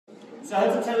So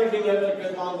Hudson Taylor, he lived a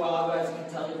good long while ago, as you can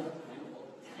tell him.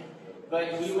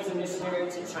 But he was a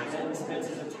missionary to China and spent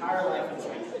his entire life in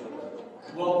China.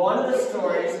 Well, one of the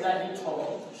stories that he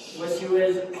told was he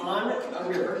was on a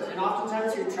river, and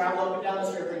oftentimes he would travel up and down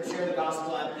this river and share the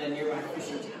gospel at the nearby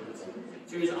fishing towns.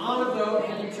 So he was on a boat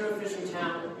heading to a fishing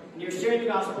town, and he was sharing the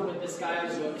gospel with this guy on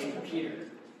the boat named Peter.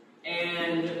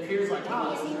 And Peter's like,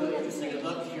 oh, this is really interesting. I'd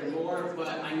love to hear more, but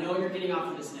I know you're getting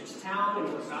off to this next town,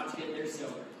 and we're about to get there,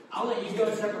 so I'll let you go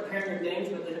and start preparing your names,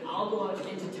 but then I'll go out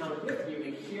into town with you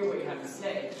and hear what you have to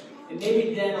say. And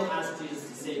maybe then I'll ask Jesus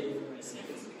to save you from my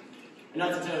sins. And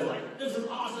Hudson Taylor's like, this is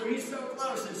awesome, he's so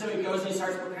close. And so he goes and he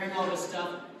starts preparing all this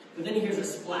stuff, but then he hears a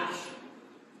splash.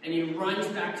 And he runs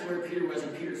back to where Peter was,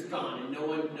 and Peter's gone, and no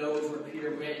one knows where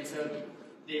Peter went. And so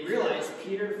they realize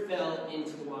Peter fell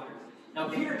into the water. Now,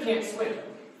 Peter can't swim,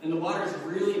 and the water's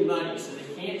really muddy, so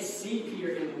they can't see Peter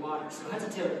in the water. So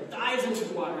Hudson Taylor dives into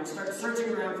the water and starts searching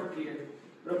around for Peter.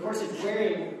 But of course, he's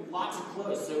wearing lots of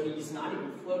clothes, so he's not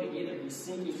even floating either. He's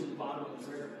sinking to the bottom of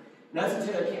the river. And Hudson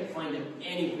Taylor can't find him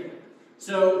anywhere.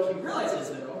 So he realizes,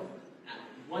 though,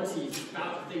 once he's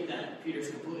about to think that Peter's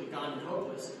completely gone and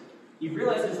hopeless, he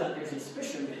realizes that there's these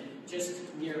fishermen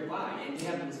just nearby, and they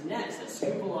have these nets that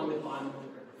scoop along the bottom of the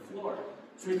river floor.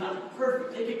 So he thought,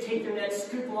 perfect, they could take their nets,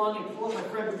 scoop along, and pull up my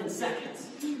friend within seconds.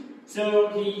 So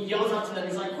he yells out to them,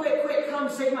 he's like, quick, quick, come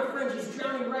save my friend, he's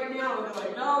drowning right now. And they're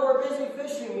like, no, we're busy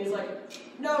fishing. And he's like,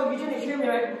 no, you didn't hear me,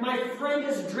 my friend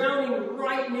is drowning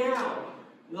right now.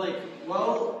 And they're like,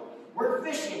 well, we're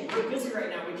fishing, we're busy right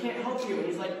now, we can't help you. And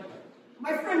he's like,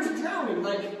 my friend's drowning,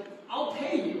 like, I'll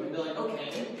pay you. And they're like,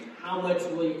 okay, how much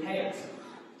will you pay us? And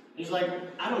he's like,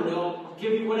 I don't know, I'll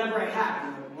give you whatever I have.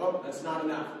 And they're like, well, that's not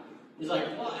enough. He's like,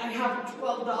 well, I have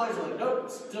 $12. They're like, nope,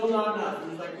 still not enough.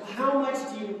 And he's like, well, how much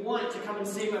do you want to come and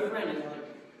save my friend? And they're like,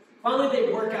 finally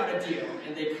they work out a deal,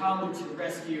 and they come to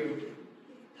rescue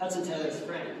Hudson Taylor's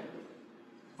friend.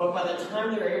 But by the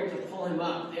time they were able to pull him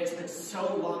up, they had spent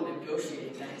so long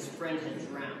negotiating that his friend had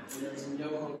drowned, and there was no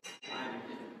hope of finding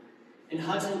him. And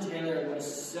Hudson Taylor was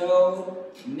so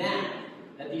mad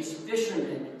that these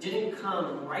fishermen didn't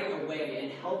come right away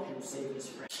and help him save his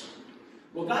friend.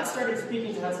 Well, God started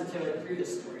speaking to Hudson Taylor through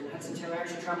this story, and Hudson Taylor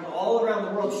actually traveled all around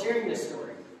the world sharing this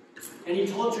story. And he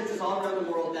told churches all around the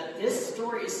world that this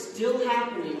story is still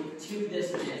happening to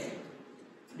this day.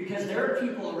 Because there are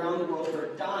people around the world who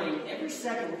are dying every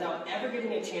second without ever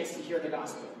getting a chance to hear the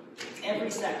gospel. Every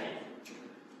second.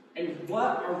 And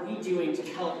what are we doing to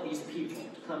help these people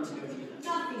come to know Jesus?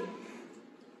 Nothing.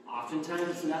 Oftentimes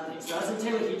it's nothing. So Hudson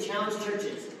Taylor, he challenged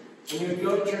churches. And he would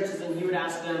go to churches and he would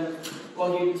ask them,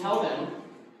 well, he would tell them,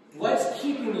 what's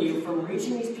keeping you from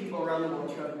reaching these people around the world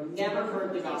who have never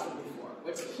heard the gospel before?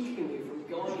 What's keeping you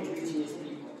from going and reaching these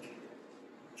people?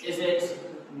 Is it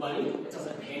money? It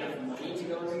doesn't pay enough money to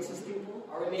go and reach these people?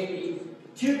 Are we maybe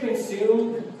too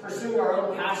consumed pursuing our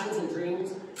own passions and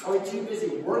dreams? Are we too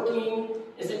busy working?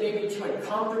 Is it maybe too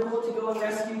uncomfortable to go and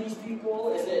rescue these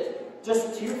people? Is it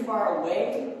just too far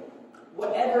away?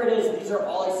 Whatever it is, these are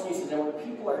all excuses. And when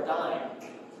people are dying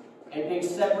and being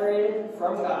separated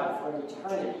from God for an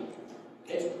eternity,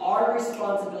 it's our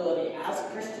responsibility as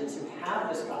Christians who have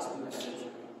this gospel message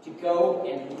to go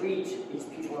and reach these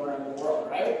people around the world,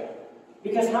 right?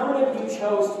 Because how many of you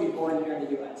chose to be born here in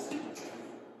the U.S.?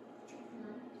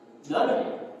 None of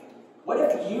you. What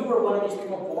if you were one of these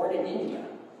people born in India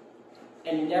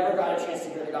and never got a chance to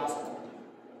hear the gospel?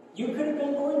 You could have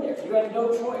been born there. You had no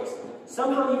choice.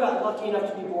 Somehow you got lucky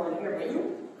enough to be born here, but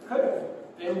you could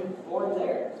have been born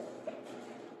there.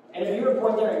 And if you were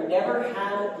born there and never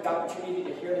had the opportunity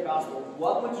to hear the gospel,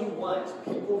 what would you want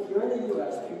people here in the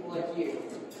U.S., people like you,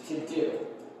 to do?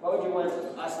 What would you want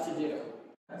us to do?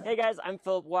 Hey guys, I'm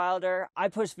Philip Wilder. I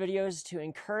post videos to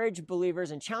encourage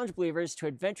believers and challenge believers to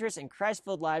adventurous and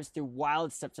Christ-filled lives through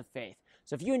wild steps of faith.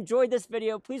 So if you enjoyed this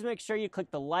video, please make sure you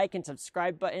click the like and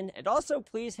subscribe button, and also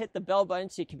please hit the bell button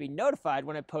so you can be notified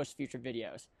when I post future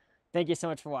videos. Thank you so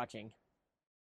much for watching.